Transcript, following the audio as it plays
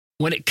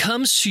When it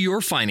comes to your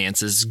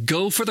finances,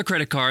 go for the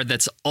credit card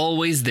that's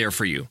always there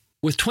for you.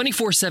 With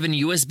 24/7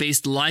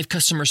 US-based live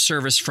customer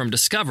service from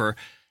Discover,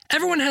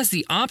 everyone has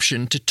the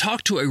option to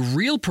talk to a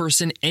real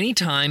person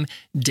anytime,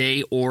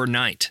 day or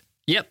night.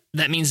 Yep,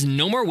 that means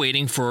no more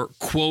waiting for,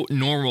 quote,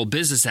 normal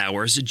business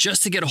hours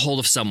just to get a hold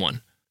of someone.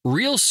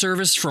 Real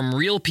service from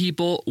real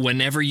people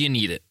whenever you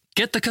need it.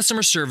 Get the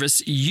customer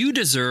service you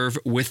deserve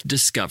with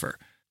Discover.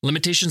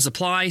 Limitations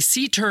apply.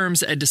 See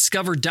terms at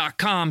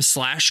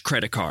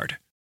discover.com/creditcard.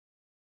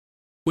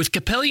 With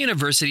Capella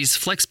University's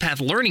FlexPath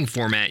learning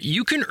format,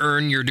 you can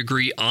earn your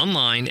degree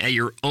online at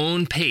your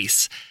own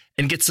pace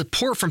and get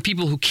support from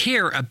people who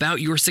care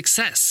about your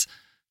success.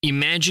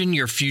 Imagine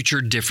your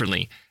future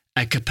differently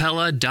at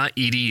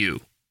capella.edu.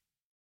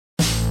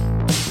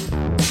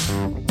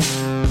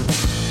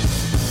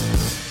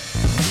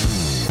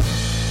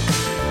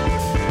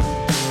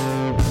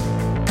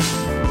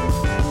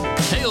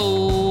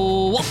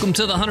 Welcome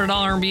to the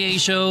 $100 MBA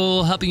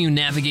Show, helping you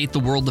navigate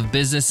the world of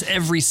business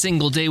every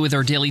single day with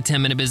our daily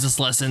 10-minute business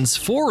lessons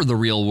for the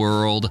real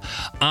world.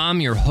 I'm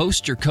your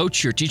host, your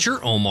coach, your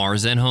teacher, Omar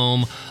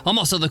Zenhom. I'm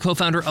also the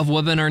co-founder of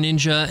Webinar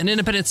Ninja, an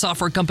independent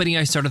software company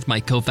I started with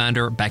my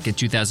co-founder back in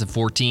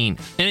 2014.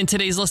 And in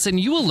today's lesson,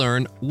 you will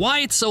learn why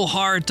it's so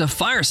hard to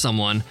fire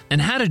someone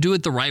and how to do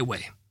it the right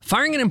way.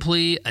 Firing an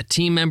employee, a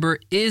team member,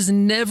 is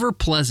never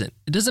pleasant.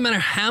 It doesn't matter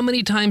how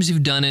many times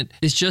you've done it,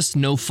 it's just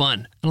no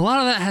fun. And a lot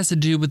of that has to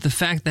do with the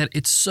fact that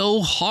it's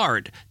so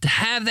hard to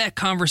have that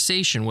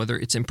conversation, whether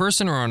it's in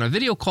person or on a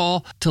video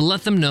call, to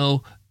let them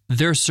know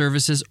their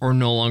services are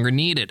no longer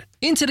needed.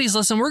 In today's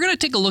lesson, we're going to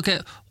take a look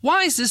at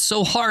why is this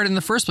so hard in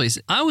the first place.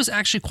 I was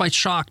actually quite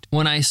shocked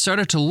when I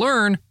started to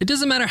learn it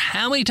doesn't matter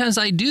how many times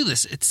I do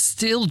this, it's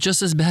still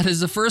just as bad as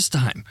the first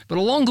time. But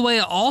along the way,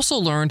 I also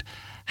learned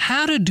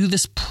how to do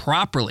this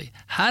properly,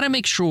 how to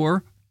make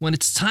sure when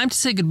it's time to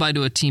say goodbye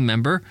to a team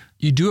member,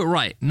 you do it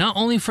right, not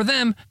only for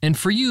them and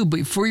for you,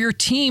 but for your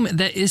team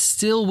that is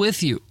still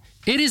with you.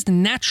 It is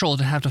natural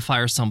to have to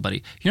fire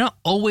somebody. You're not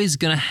always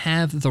going to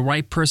have the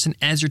right person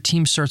as your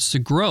team starts to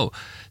grow.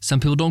 Some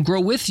people don't grow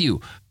with you.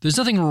 There's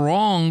nothing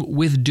wrong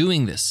with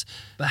doing this,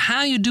 but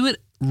how you do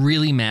it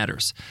really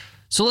matters.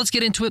 So let's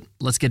get into it.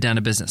 Let's get down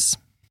to business.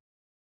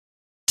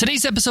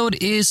 Today's episode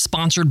is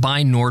sponsored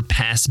by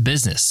NordPass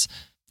Business.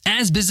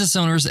 As business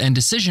owners and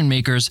decision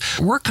makers,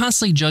 we're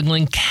constantly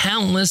juggling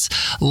countless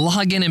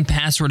login and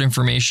password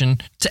information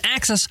to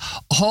access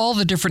all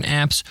the different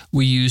apps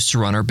we use to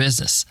run our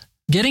business.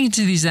 Getting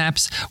into these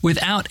apps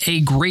without a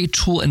great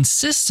tool and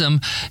system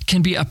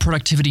can be a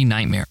productivity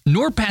nightmare.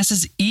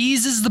 NordPass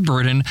eases the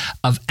burden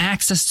of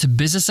access to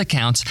business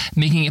accounts,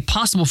 making it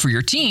possible for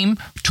your team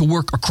to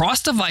work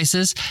across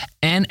devices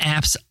and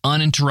apps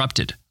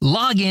uninterrupted.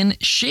 Log in,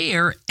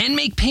 share, and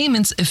make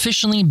payments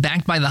efficiently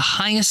backed by the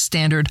highest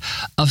standard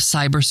of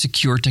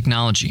cybersecure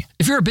technology.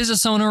 If you're a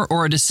business owner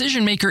or a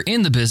decision maker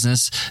in the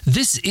business,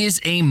 this is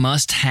a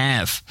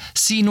must-have.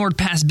 See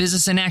NordPass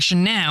Business in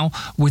action now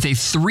with a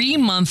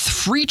 3-month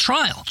free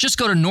trial. Just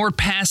go to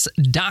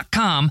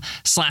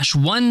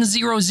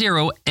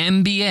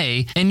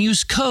nordpass.com/100MBA and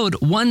use code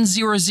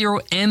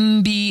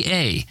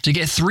 100MBA to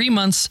get 3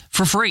 months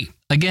for free.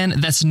 Again,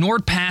 that's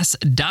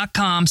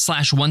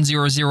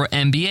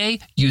nordpass.com/100MBA.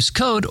 Use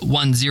code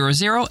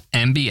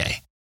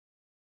 100MBA.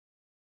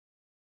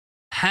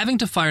 Having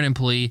to fire an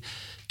employee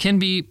can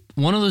be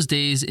one of those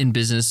days in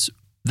business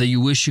that you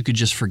wish you could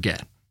just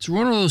forget. It's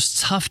one of those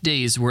tough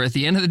days where at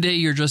the end of the day,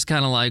 you're just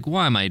kind of like,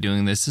 why am I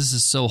doing this? This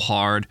is so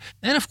hard.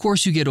 And of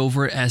course, you get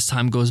over it as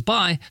time goes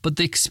by, but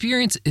the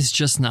experience is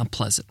just not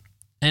pleasant.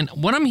 And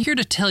what I'm here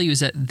to tell you is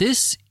that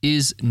this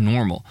is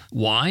normal.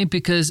 Why?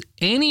 Because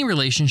any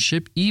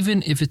relationship,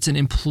 even if it's an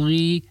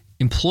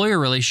employee-employer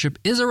relationship,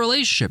 is a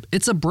relationship.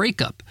 It's a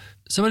breakup.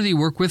 Somebody you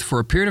work with for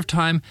a period of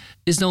time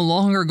is no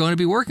longer going to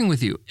be working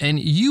with you. And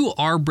you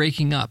are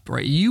breaking up,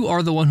 right? You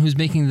are the one who's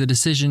making the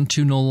decision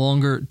to no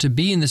longer to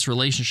be in this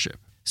relationship.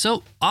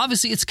 So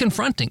obviously it's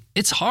confronting.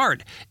 It's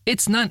hard.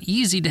 It's not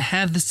easy to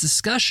have this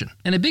discussion.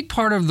 And a big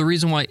part of the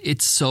reason why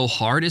it's so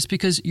hard is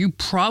because you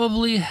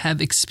probably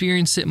have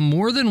experienced it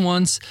more than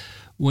once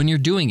when you're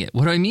doing it.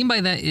 What I mean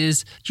by that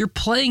is you're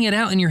playing it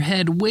out in your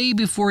head way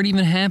before it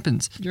even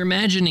happens. You're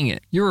imagining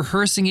it. You're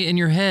rehearsing it in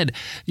your head.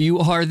 You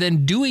are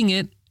then doing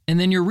it,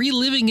 and then you're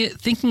reliving it,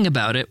 thinking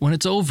about it when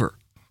it's over.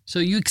 So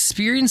you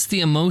experience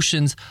the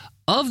emotions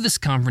of this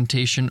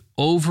confrontation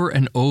over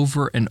and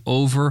over and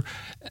over,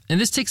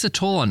 and this takes a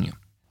toll on you.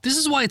 This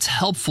is why it's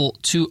helpful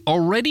to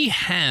already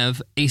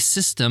have a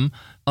system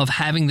of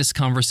having this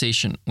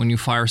conversation when you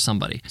fire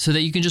somebody, so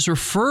that you can just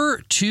refer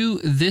to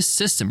this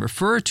system,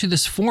 refer to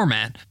this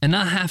format, and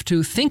not have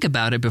to think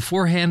about it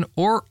beforehand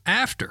or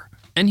after.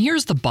 And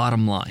here's the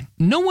bottom line.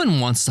 No one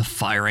wants to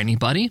fire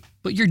anybody,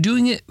 but you're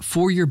doing it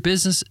for your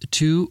business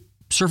to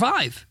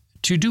survive,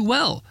 to do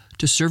well,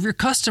 to serve your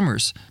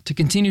customers, to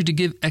continue to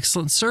give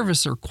excellent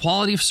service or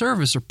quality of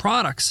service or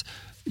products.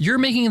 You're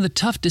making the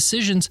tough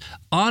decisions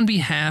on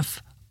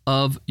behalf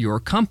of your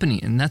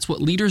company, and that's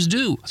what leaders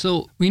do.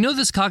 So we know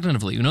this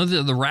cognitively. We know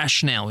the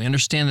rationale. We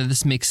understand that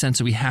this makes sense,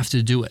 so we have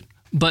to do it.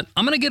 But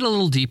I'm going to get a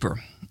little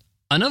deeper.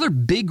 Another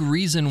big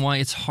reason why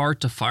it's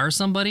hard to fire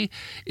somebody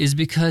is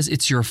because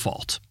it's your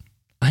fault.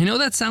 I know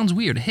that sounds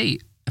weird. Hey,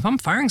 if I'm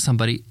firing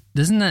somebody,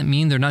 doesn't that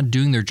mean they're not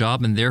doing their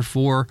job and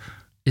therefore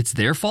it's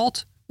their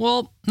fault?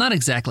 Well, not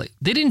exactly.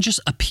 They didn't just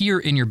appear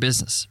in your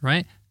business,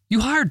 right?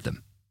 You hired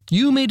them.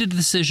 You made a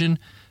decision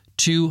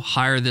to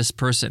hire this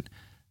person.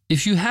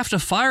 If you have to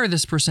fire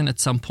this person at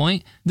some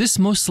point, this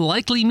most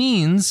likely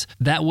means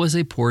that was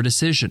a poor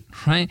decision,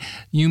 right?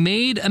 You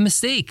made a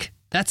mistake.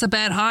 That's a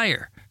bad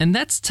hire. And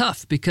that's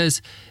tough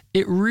because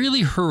it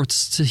really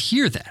hurts to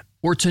hear that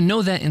or to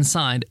know that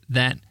inside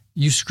that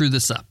you screwed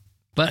this up.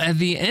 But at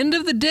the end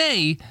of the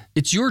day,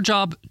 it's your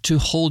job to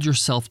hold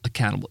yourself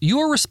accountable. You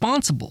are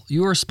responsible.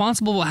 You are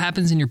responsible for what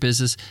happens in your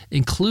business,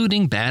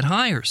 including bad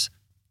hires.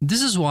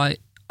 This is why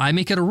I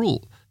make it a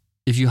rule.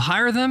 If you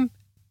hire them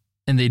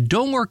and they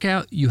don't work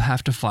out, you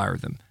have to fire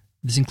them.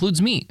 This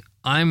includes me.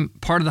 I'm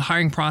part of the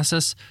hiring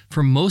process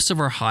for most of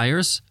our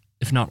hires,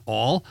 if not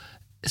all.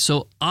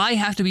 So I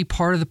have to be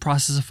part of the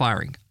process of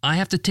firing. I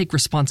have to take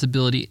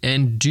responsibility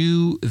and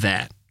do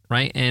that,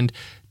 right? And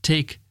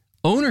take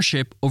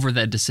ownership over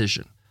that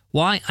decision.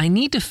 Why? I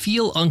need to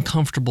feel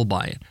uncomfortable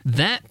by it.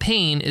 That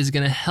pain is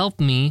going to help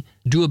me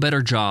do a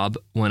better job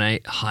when I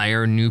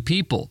hire new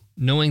people,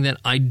 knowing that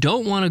I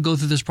don't want to go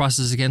through this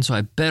process again, so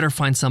I better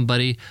find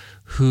somebody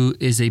who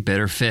is a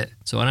better fit.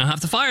 So I don't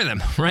have to fire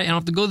them, right? I don't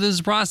have to go through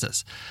this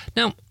process.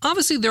 Now,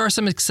 obviously, there are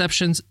some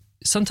exceptions.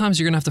 Sometimes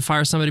you're going to have to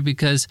fire somebody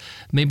because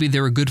maybe they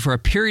were good for a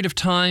period of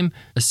time,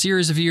 a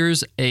series of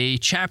years, a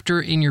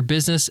chapter in your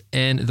business,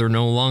 and they're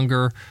no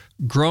longer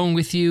growing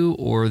with you,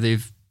 or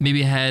they've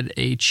maybe had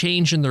a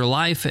change in their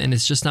life and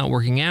it's just not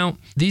working out.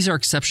 These are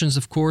exceptions,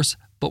 of course,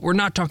 but we're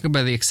not talking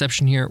about the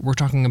exception here. We're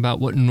talking about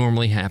what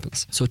normally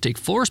happens. So take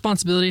full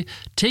responsibility,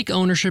 take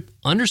ownership,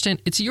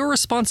 understand it's your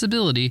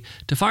responsibility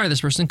to fire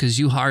this person because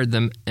you hired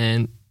them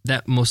and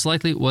that most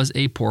likely was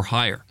a poor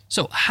hire.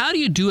 So how do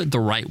you do it the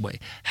right way?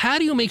 How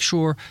do you make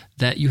sure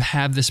that you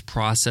have this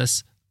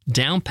process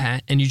down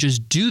pat and you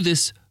just do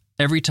this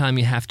every time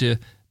you have to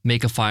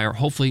make a fire,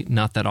 hopefully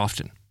not that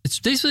often? It's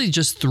basically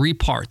just 3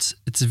 parts.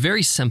 It's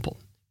very simple.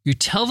 You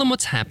tell them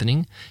what's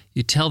happening.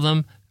 You tell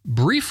them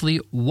briefly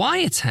why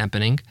it's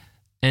happening.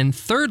 And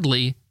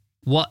thirdly,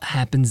 what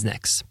happens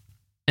next.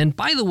 And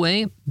by the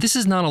way, this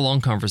is not a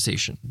long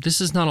conversation. This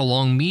is not a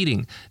long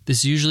meeting.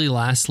 This usually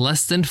lasts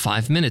less than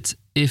 5 minutes,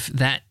 if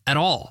that at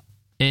all.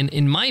 And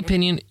in my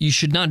opinion, you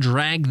should not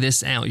drag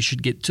this out. You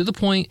should get to the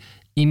point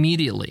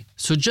immediately.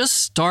 So just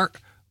start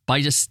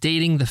by just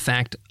stating the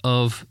fact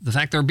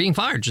they're being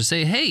fired. Just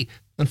say, hey,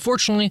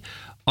 unfortunately,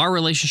 our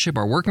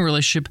working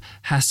relationship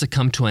has to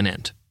come to an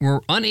end. We're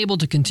unable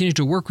to continue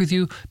to work with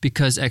you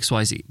because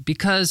XYZ,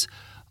 because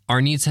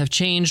our needs have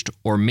changed,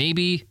 or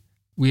maybe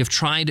we have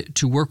tried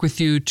to work with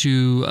you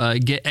to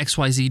get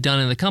XYZ done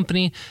in the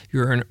company. We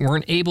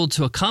weren't able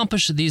to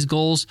accomplish these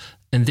goals,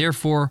 and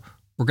therefore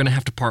we're going to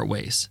have to part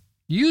ways.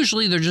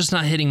 Usually they're just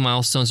not hitting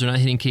milestones. They're not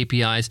hitting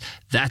KPIs.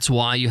 That's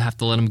why you have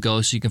to let them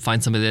go so you can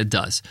find somebody that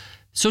does.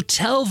 So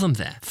tell them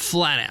that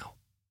flat out.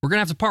 We're going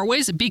to have to part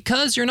ways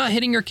because you're not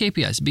hitting your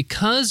KPIs,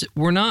 because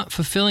we're not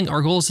fulfilling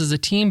our goals as a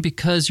team,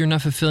 because you're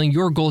not fulfilling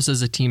your goals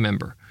as a team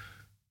member.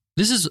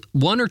 This is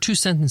 1 or 2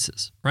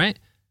 sentences, right?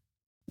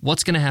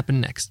 What's going to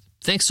happen next?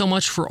 Thanks so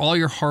much for all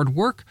your hard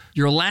work.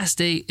 Your last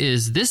day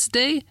is this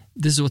day.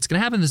 This is what's going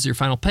to happen. This is your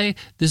final pay.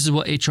 This is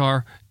what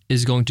HR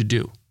is going to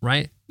do,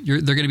 right? They're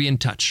going to be in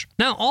touch.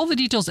 Now, all the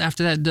details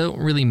after that don't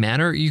really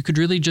matter. You could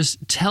really just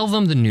tell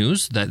them the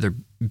news that they're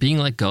being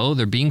let go,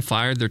 they're being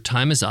fired, their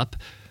time is up.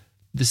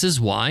 This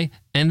is why.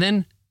 And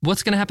then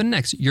what's going to happen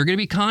next? You're going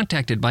to be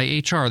contacted by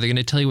HR. They're going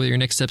to tell you what your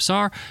next steps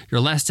are.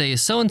 Your last day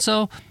is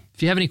so-and-so.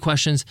 If you have any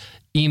questions,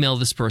 email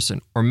this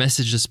person or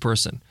message this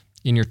person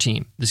in your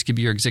team. This could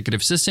be your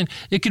executive assistant.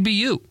 It could be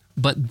you.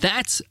 But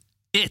that's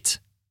it.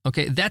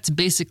 Okay, that's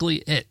basically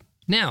it.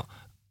 Now,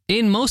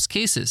 in most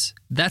cases,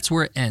 that's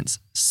where it ends.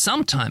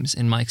 Sometimes,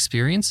 in my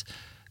experience,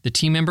 the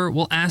team member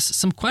will ask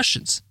some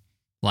questions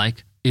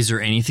like, is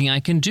there anything I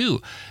can do?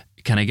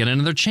 Can I get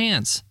another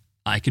chance?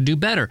 I could do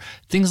better.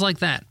 Things like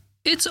that.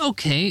 It's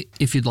okay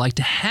if you'd like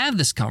to have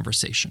this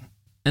conversation.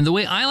 And the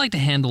way I like to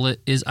handle it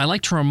is I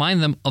like to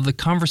remind them of the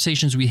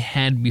conversations we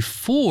had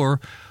before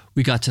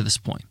we got to this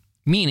point.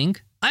 Meaning,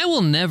 I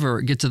will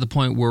never get to the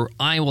point where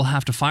I will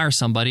have to fire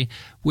somebody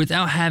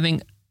without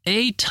having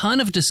a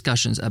ton of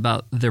discussions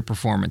about their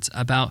performance,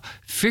 about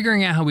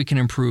figuring out how we can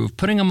improve,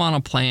 putting them on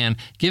a plan,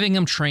 giving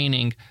them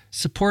training,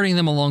 supporting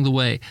them along the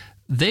way.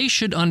 They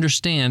should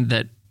understand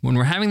that when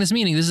we're having this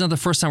meeting, this is not the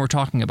first time we're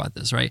talking about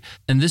this, right?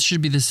 And this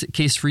should be the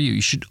case for you.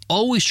 You should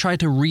always try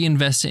to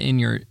reinvest in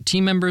your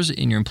team members,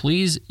 in your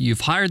employees.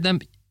 You've hired them.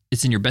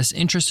 It's in your best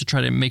interest to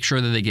try to make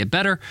sure that they get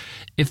better.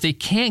 If they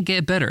can't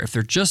get better, if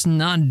they're just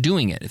not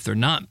doing it, if they're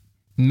not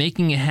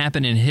making it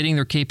happen and hitting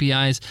their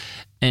KPIs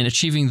and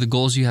achieving the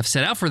goals you have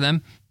set out for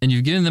them, and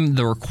you've given them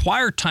the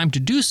required time to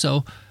do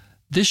so,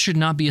 this should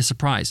not be a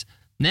surprise.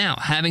 Now,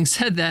 having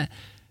said that,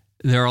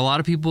 there are a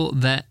lot of people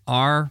that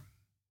are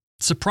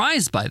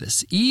surprised by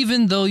this,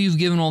 even though you've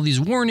given all these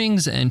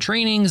warnings and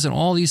trainings and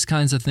all these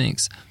kinds of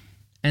things.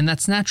 And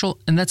that's natural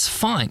and that's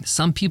fine.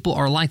 Some people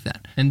are like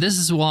that. And this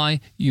is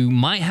why you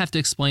might have to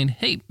explain,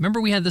 hey, remember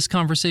we had this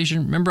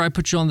conversation? Remember I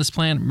put you on this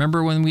plan?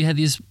 Remember when we had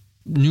these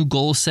new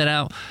goals set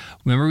out?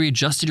 Remember we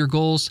adjusted your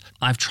goals?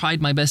 I've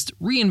tried my best to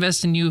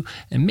reinvest in you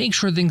and make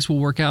sure things will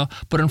work out.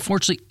 But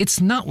unfortunately,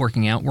 it's not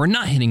working out. We're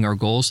not hitting our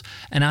goals.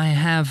 And I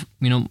have,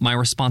 my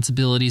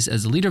responsibilities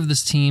as the leader of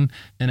this team,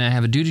 and I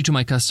have a duty to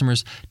my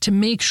customers to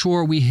make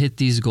sure we hit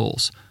these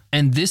goals.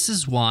 And this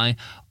is why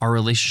our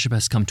relationship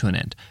has come to an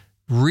end.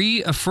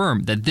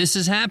 Reaffirm that this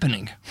is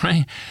happening,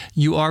 right?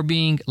 You are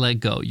being let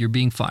go. You're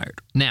being fired.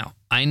 Now,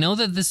 I know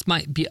that this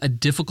might be a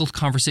difficult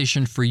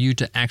conversation for you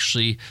to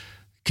actually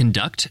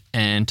conduct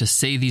and to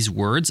say these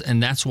words,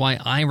 and that's why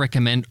I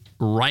recommend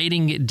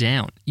writing it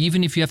down,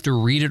 even if you have to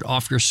read it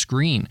off your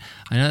screen.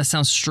 I know that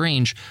sounds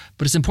strange,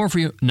 but it's important for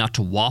you not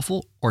to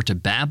waffle or to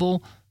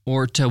babble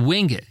or to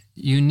wing it.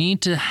 You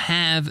need to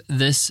have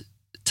this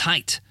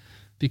tight,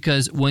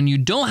 because when you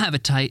don't have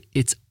it tight,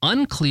 it's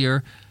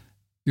unclear,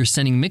 you're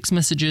sending mixed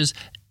messages,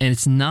 and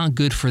it's not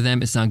good for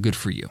them, it's not good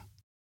for you.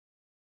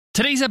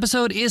 Today's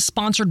episode is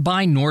sponsored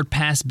by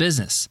NordPass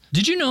Business.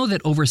 Did you know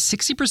that over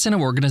 60% of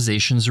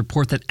organizations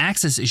report that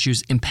access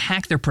issues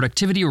impact their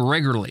productivity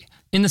regularly?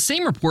 In the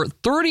same report,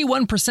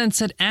 31%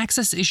 said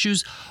access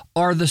issues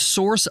are the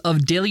source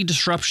of daily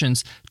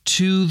disruptions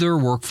to their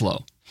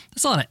workflow.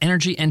 That's a lot of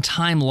energy and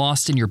time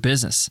lost in your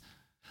business.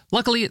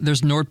 Luckily,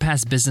 there's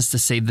NordPass Business to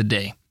save the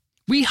day.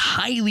 We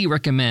highly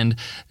recommend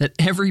that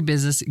every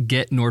business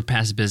get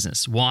NordPass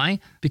Business. Why?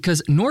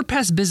 Because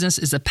NordPass Business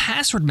is a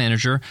password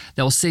manager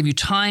that will save you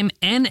time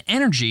and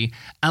energy,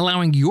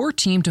 allowing your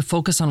team to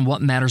focus on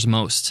what matters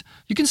most.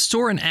 You can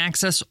store and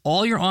access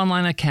all your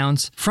online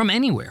accounts from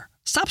anywhere.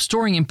 Stop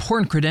storing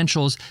important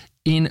credentials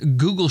in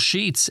Google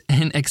Sheets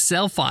and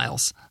Excel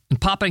files and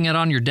popping it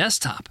on your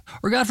desktop.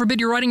 Or God forbid,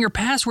 you're writing your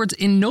passwords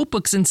in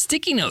notebooks and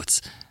sticky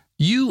notes.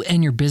 You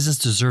and your business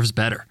deserves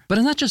better. But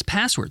it's not just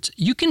passwords.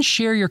 You can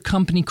share your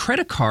company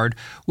credit card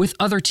with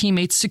other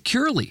teammates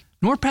securely.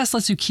 NordPass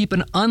lets you keep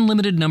an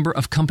unlimited number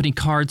of company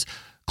cards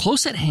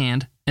close at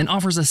hand and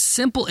offers a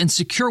simple and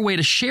secure way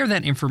to share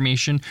that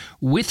information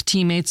with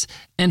teammates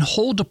and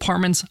whole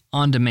departments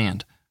on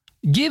demand.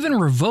 Give and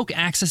revoke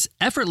access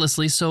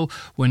effortlessly, so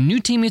when new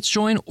teammates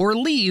join or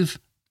leave,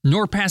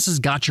 NordPass has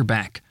got your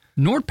back.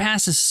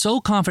 NordPass is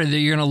so confident that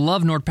you're going to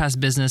love NordPass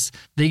Business,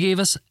 they gave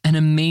us an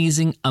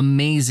amazing,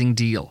 amazing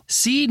deal.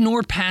 See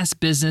NordPass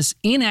Business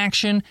in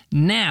action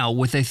now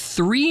with a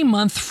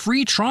 3-month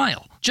free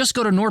trial. Just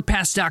go to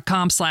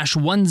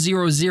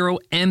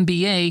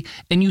nordpass.com/100MBA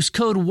and use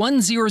code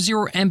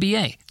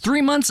 100MBA.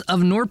 3 months of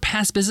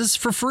NordPass Business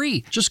for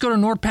free. Just go to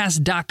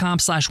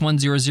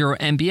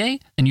nordpass.com/100MBA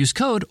and use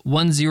code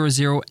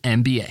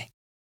 100MBA.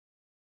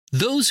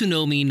 Those who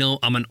know me know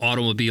I'm an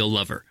automobile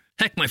lover.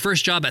 Heck, my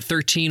first job at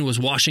 13 was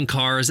washing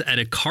cars at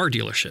a car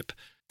dealership.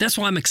 That's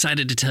why I'm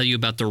excited to tell you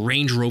about the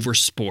Range Rover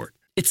Sport.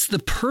 It's the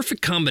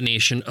perfect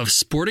combination of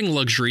sporting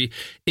luxury,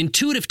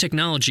 intuitive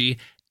technology,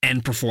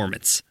 and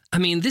performance. I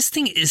mean, this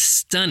thing is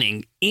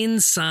stunning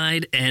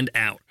inside and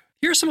out.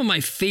 Here are some of my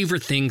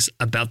favorite things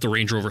about the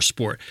Range Rover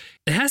Sport.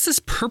 It has this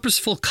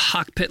purposeful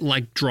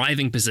cockpit-like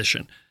driving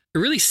position. It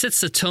really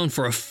sets the tone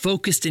for a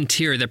focused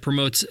interior that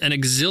promotes an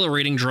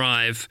exhilarating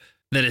drive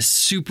that is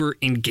super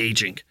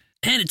engaging.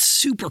 And it's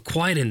super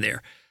quiet in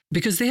there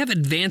because they have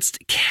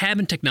advanced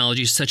cabin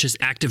technologies such as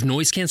active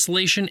noise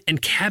cancellation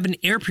and cabin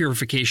air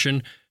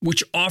purification,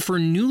 which offer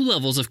new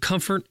levels of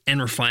comfort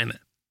and refinement.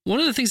 One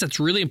of the things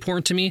that's really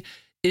important to me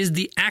is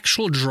the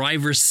actual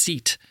driver's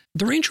seat.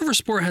 The Range Rover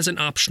Sport has an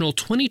optional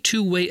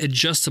 22-way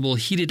adjustable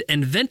heated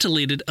and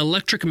ventilated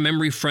electric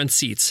memory front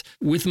seats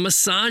with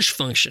massage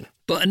function.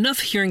 But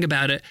enough hearing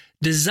about it.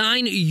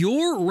 Design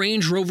your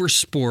Range Rover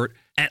Sport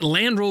at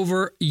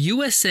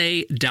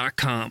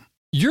LandRoverUSA.com.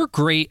 You're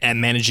great at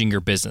managing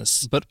your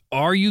business, but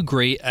are you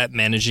great at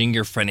managing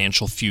your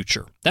financial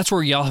future? That's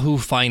where Yahoo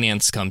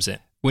Finance comes in.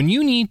 When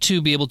you need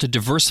to be able to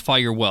diversify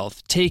your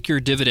wealth, take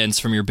your dividends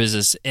from your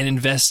business, and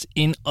invest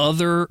in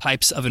other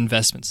types of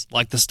investments,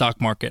 like the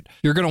stock market,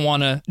 you're going to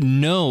want to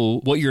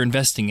know what you're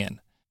investing in.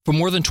 For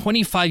more than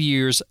 25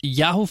 years,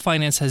 Yahoo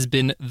Finance has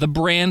been the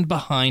brand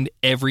behind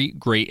every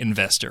great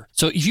investor.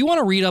 So if you want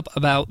to read up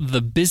about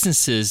the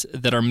businesses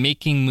that are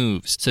making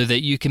moves so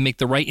that you can make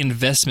the right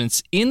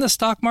investments in the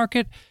stock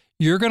market,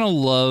 you're going to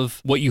love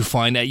what you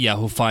find at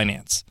Yahoo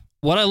Finance.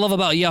 What I love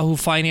about Yahoo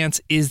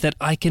Finance is that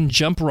I can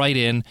jump right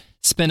in,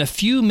 spend a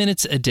few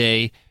minutes a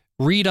day,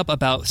 read up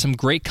about some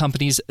great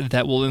companies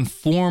that will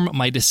inform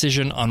my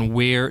decision on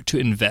where to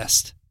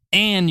invest.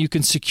 And you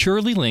can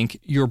securely link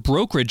your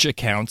brokerage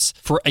accounts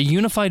for a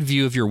unified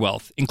view of your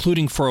wealth,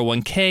 including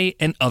 401k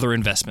and other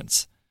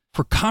investments.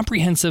 For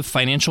comprehensive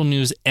financial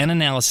news and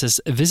analysis,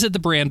 visit the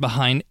brand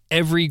behind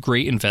every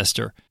great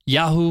investor,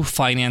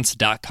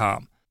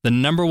 yahoofinance.com, the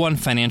 #1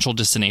 financial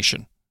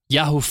destination.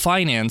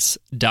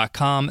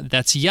 yahoofinance.com.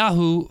 That's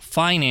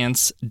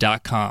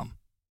yahoofinance.com.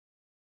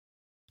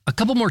 A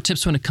couple more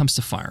tips when it comes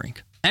to firing.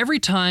 Every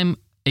time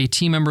a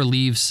team member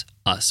leaves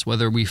us,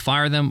 whether we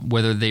fire them,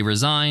 whether they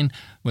resign,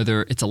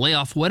 whether it's a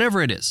layoff,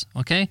 whatever it is,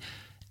 okay?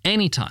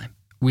 Anytime,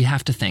 we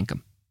have to thank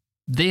them.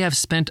 They have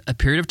spent a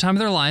period of time of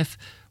their life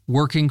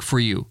working for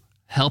you,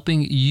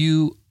 helping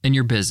you in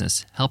your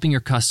business, helping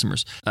your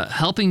customers,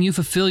 helping you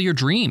fulfill your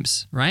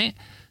dreams, right?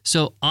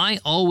 So I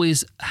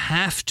always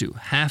have to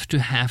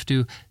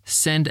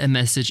send a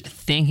message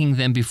thanking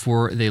them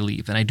before they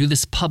leave. And I do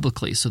this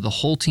publicly so the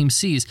whole team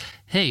sees,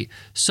 hey,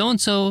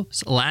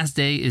 so-and-so's last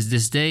day is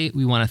this day.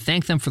 We want to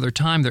thank them for their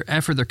time, their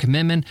effort, their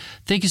commitment.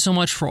 Thank you so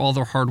much for all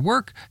their hard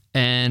work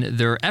and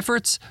their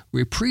efforts.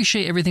 We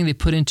appreciate everything they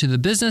put into the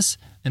business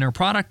and our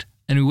product,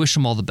 and we wish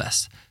them all the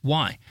best.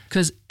 Why?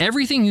 Because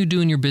everything you do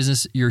in your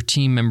business, your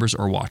team members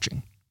are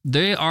watching.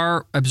 They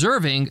are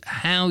observing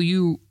how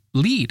you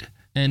lead.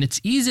 And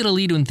it's easy to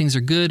lead when things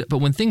are good, but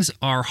when things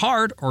are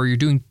hard or you're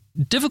doing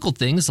difficult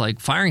things like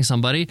firing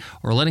somebody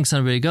or letting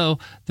somebody go,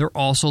 they're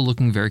also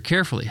looking very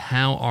carefully.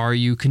 How are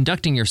you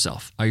conducting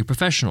yourself? Are you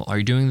professional? Are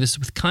you doing this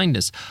with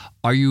kindness?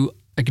 Are you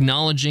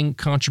acknowledging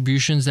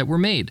contributions that were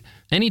made?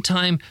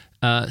 Anytime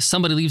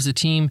somebody leaves the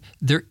team,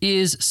 there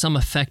is some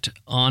effect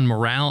on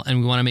morale, and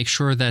we want to make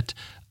sure that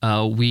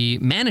we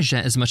manage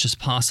that as much as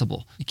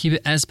possible. Keep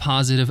it as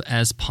positive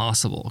as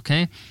possible,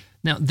 okay?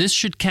 Now, this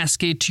should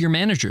cascade to your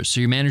managers. So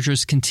your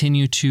managers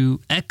continue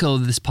to echo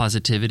this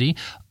positivity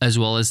as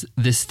well as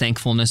this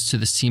thankfulness to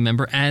this team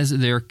member as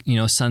they're,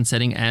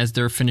 sunsetting, as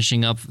they're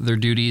finishing up their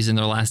duties in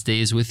their last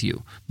days with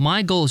you.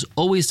 My goal is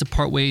always to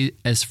part ways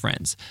as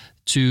friends,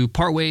 to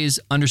part ways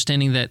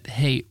understanding that,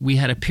 hey, we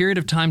had a period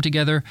of time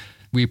together.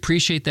 We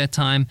appreciate that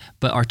time,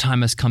 but our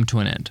time has come to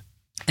an end.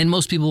 And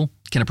most people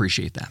can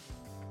appreciate that.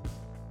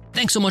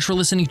 Thanks so much for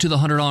listening to the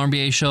 $100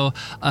 MBA show.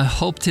 I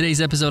hope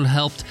today's episode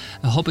helped.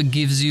 I hope it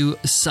gives you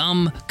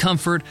some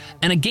comfort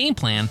and a game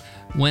plan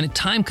when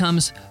time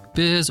comes,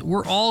 because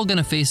we're all going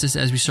to face this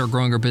as we start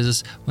growing our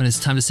business when it's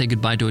time to say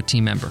goodbye to a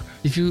team member.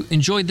 If you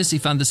enjoyed this, you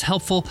found this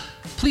helpful,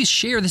 please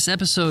share this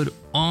episode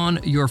on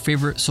your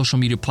favorite social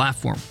media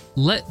platform.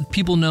 Let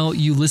people know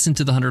you listen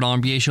to the $100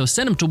 MBA show.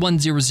 Send them to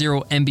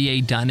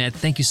 100mba.net.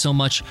 Thank you so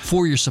much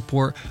for your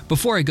support.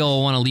 Before I go,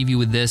 I want to leave you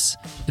with this.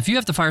 If you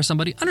have to fire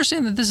somebody,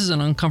 understand that this is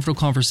an uncomfortable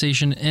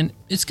conversation and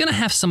it's going to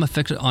have some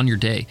effect on your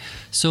day.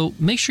 So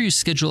make sure you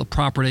schedule it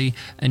properly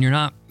and you're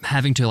not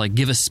having to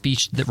give a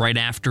speech right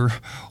after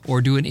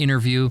or do an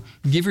interview.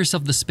 Give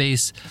yourself the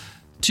space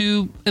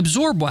to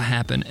absorb what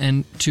happened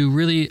and to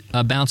really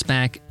bounce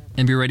back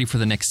and be ready for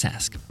the next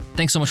task.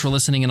 Thanks so much for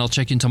listening, and I'll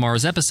check you in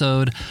tomorrow's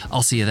episode.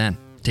 I'll see you then.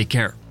 Take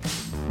care.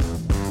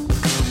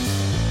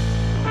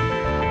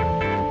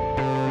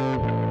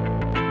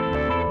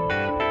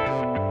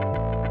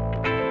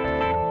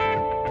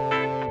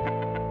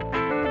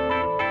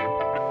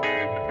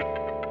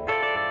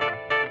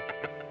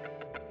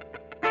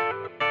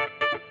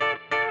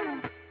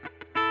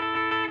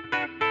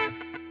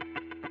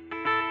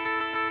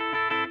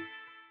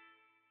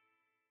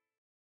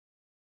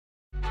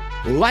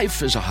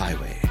 Life is a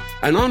highway,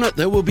 and on it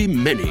there will be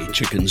many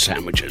chicken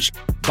sandwiches.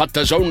 But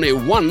there's only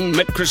one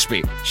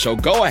McCrispy. So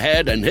go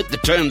ahead and hit the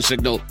turn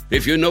signal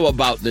if you know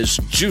about this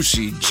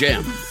juicy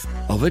gem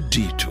of a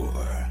detour.